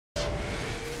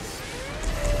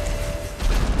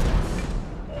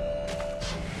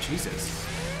Jesus.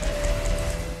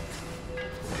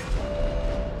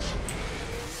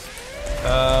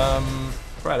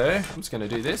 Righto, I'm just gonna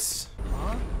do this.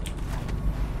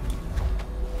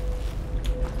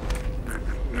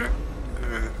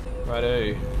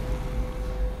 Righto.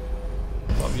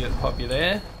 Pop you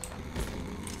there.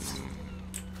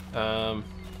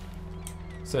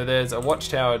 So there's a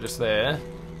watchtower just there.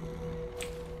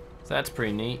 So that's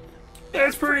pretty neat.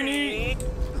 That's pretty neat!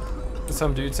 There's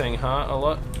some dude saying huh a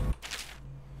lot.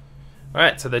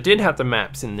 Alright, so they did have the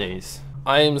maps in these.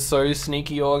 I am so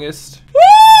sneaky, August.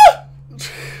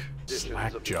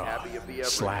 Slackjaw.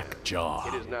 Slackjaw.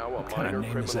 What kind of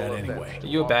name is that anyway? Are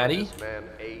you a baddie?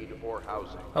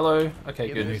 Hello? Okay,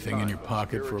 good. Anything in your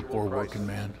pocket for a poor working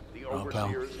man? Oh, pal.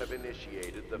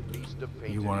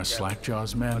 You want a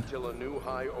Slackjaw's man?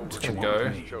 Just gonna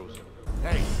go.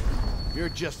 Hey, you're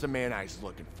just the man I was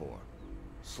looking for.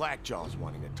 Slackjaw's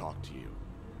wanting to talk to you.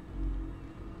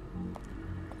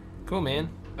 Cool, man.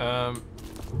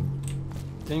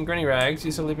 Didn't Granny Rags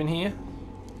used to live in here?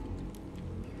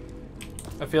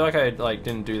 I feel like I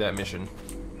didn't do that mission.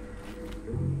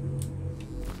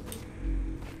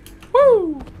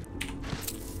 Woo!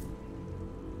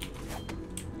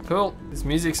 Cool. This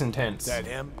music's intense. That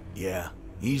him? Yeah,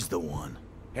 he's the one.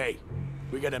 Hey,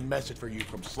 we got a message for you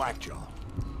from Slackjaw.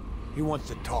 He wants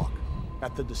to talk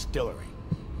at the distillery.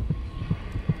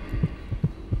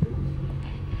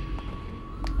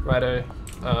 Righto.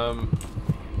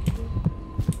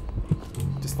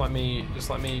 Just let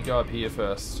me go up here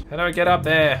first. How do I get up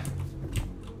there?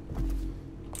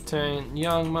 Turn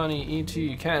young money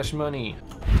into cash money.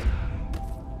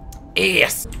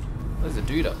 Yes! There's a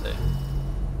dude up there.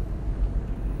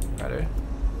 Righto.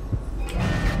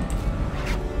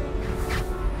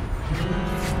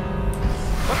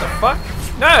 What the fuck?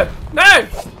 No! No!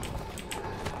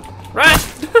 Run!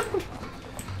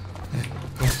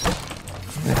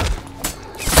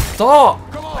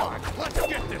 Stop! Come on, let's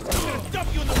get this. I'm gonna dump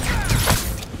you in the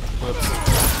Whoops.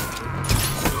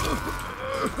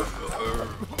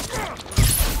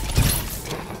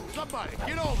 Somebody,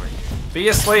 get over here. Be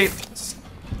asleep.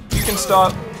 You can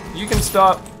stop. You can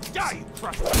stop. Die, you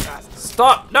crusty bastard.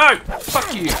 Stop! No!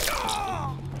 Fuck you!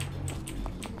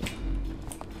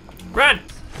 Run!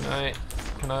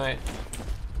 Can I,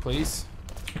 please?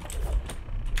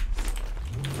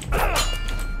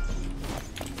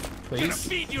 Please?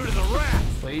 Feed you to the rats.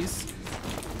 Please?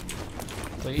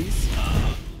 Please?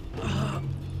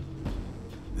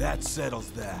 That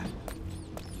settles that.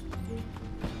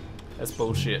 That's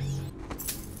bullshit.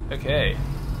 Okay.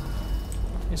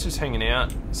 It's just hanging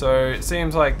out. So it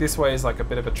seems like this way is like a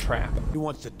bit of a trap. He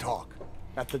wants to talk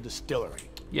at the distillery.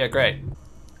 Yeah, great.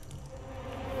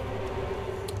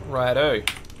 Righto.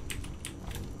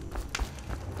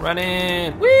 Run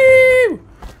in! Woo!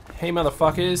 Hey,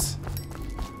 motherfuckers.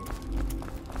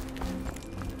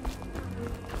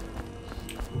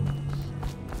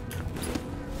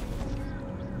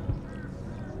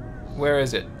 Where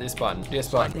is it? This button. This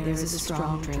button. There is a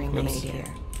strong drink made here.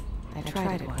 I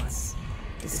tried it once.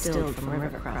 Distilled from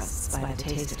river crusts by the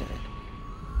taste of it.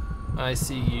 I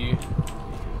see you.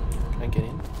 Can I get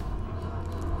in?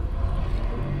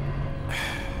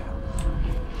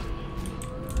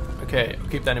 Okay, I'll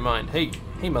keep that in mind. Hey,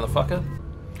 motherfucker.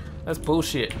 That's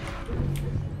bullshit.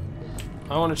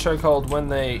 I want a chokehold when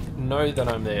they know that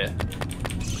I'm there.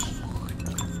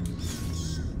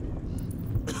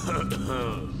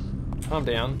 Calm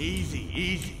down. Easy,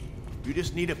 easy. You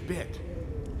just need a bit.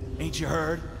 Ain't you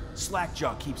heard?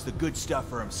 Slackjaw keeps the good stuff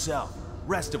for himself.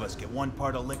 Rest of us get 1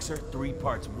 part elixir, 3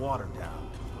 parts water down.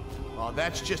 Oh,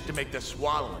 that's just to make the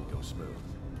swallowing go smooth.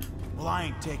 Well, I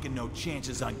ain't taking no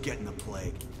chances on getting the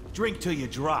plague. Drink till you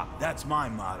drop, that's my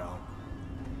motto.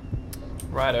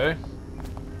 Righto.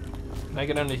 Can I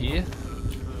get under here?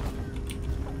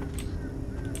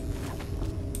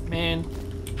 Man.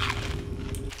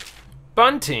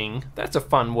 Bunting? That's a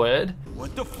fun word.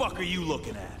 What the fuck are you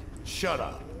looking at? Shut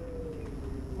up.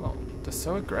 Well, they're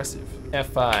so aggressive.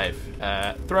 F5.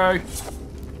 Throw.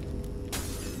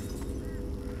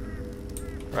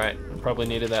 Right, I probably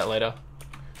needed that later.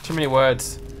 Too many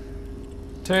words.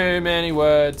 Too many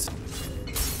words.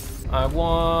 I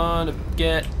want to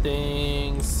get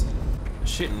things.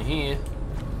 Shit in here.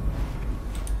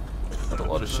 Got a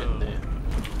lot of shit in there.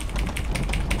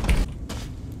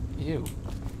 Ew.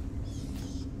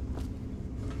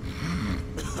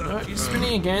 No, you're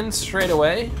spinning again straight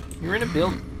away. You're in a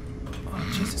build.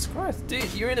 Oh, Jesus Christ,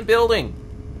 dude, you're in a building.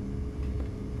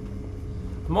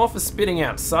 I'm all for spitting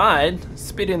outside.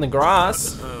 Spit in the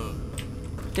grass.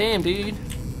 Damn, dude.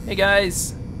 Hey,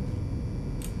 guys.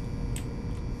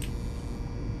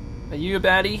 Are you a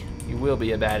baddie? You will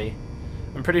be a baddie.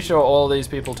 I'm pretty sure all these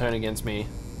people turn against me.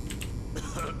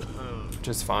 Which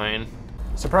is fine.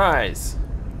 Surprise!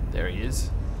 There he is.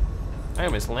 I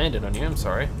almost landed on you, I'm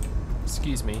sorry.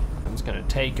 Excuse me. I'm just gonna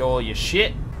take all your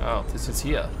shit. Oh, this is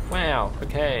here. Wow,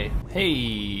 okay.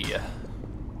 Hey.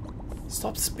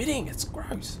 Stop spitting, it's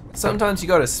gross. Sometimes you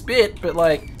gotta spit, but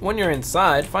like, when you're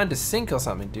inside, find a sink or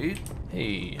something, dude.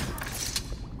 Hey.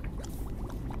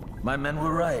 My men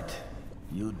were right.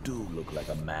 You do look like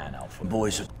a man, Alpha.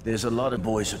 Boys, there's a lot of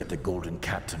boys at the Golden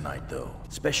Cat tonight, though.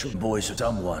 Special boys are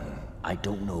someone. I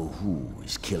don't know who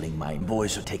is killing my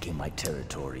boys are taking my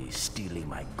territory, stealing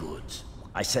my goods.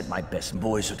 I sent my best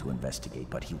boys to investigate,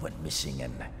 but he went missing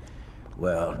and...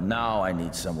 Well, now I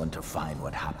need someone to find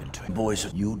what happened to him.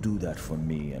 Boys, you do that for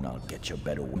me and I'll get you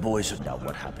better. Boys, now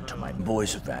what happened to my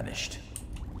boys have vanished.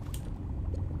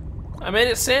 I made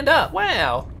it stand up,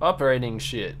 wow. Operating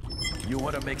shit. You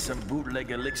want to make some bootleg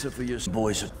elixir for your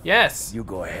boys? Yes. You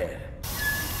go ahead.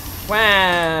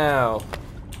 Wow.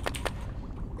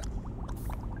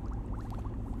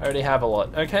 I already have a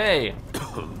lot. Okay.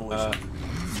 I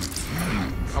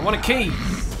want a key.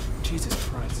 Jesus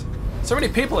Christ. So many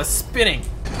people are spinning.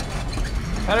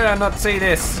 How did I not see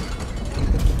this?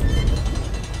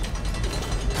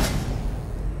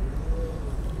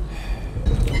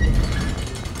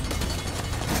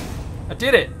 I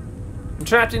did it. I'm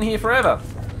trapped in here forever.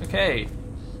 Okay.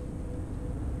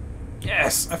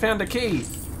 Yes, I found a key.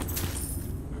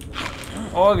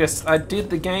 August, I did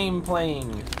the game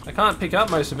playing. I can't pick up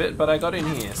most of it, but I got in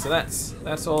here, so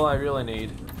that's all I really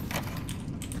need.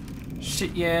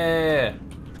 Shit, yeah.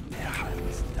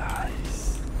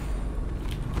 Nice.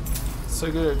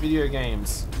 So good at video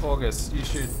games. August, you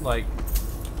should like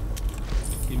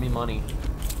give me money.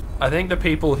 I think the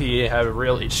people here have a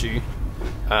real issue.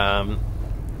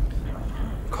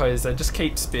 Because they just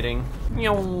keep spitting.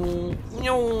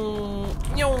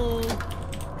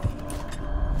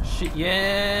 Shit,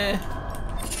 yeah.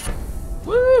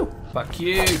 Woo! Fuck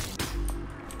you.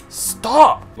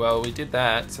 Stop! Well, we did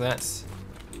that, so that's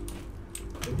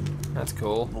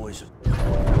cool. Boys.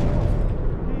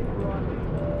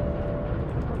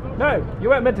 No, you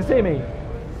weren't meant to see me.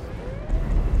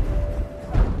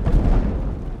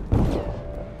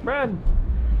 Run!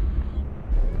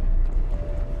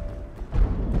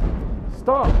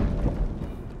 Stop!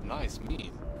 Nice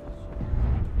meat.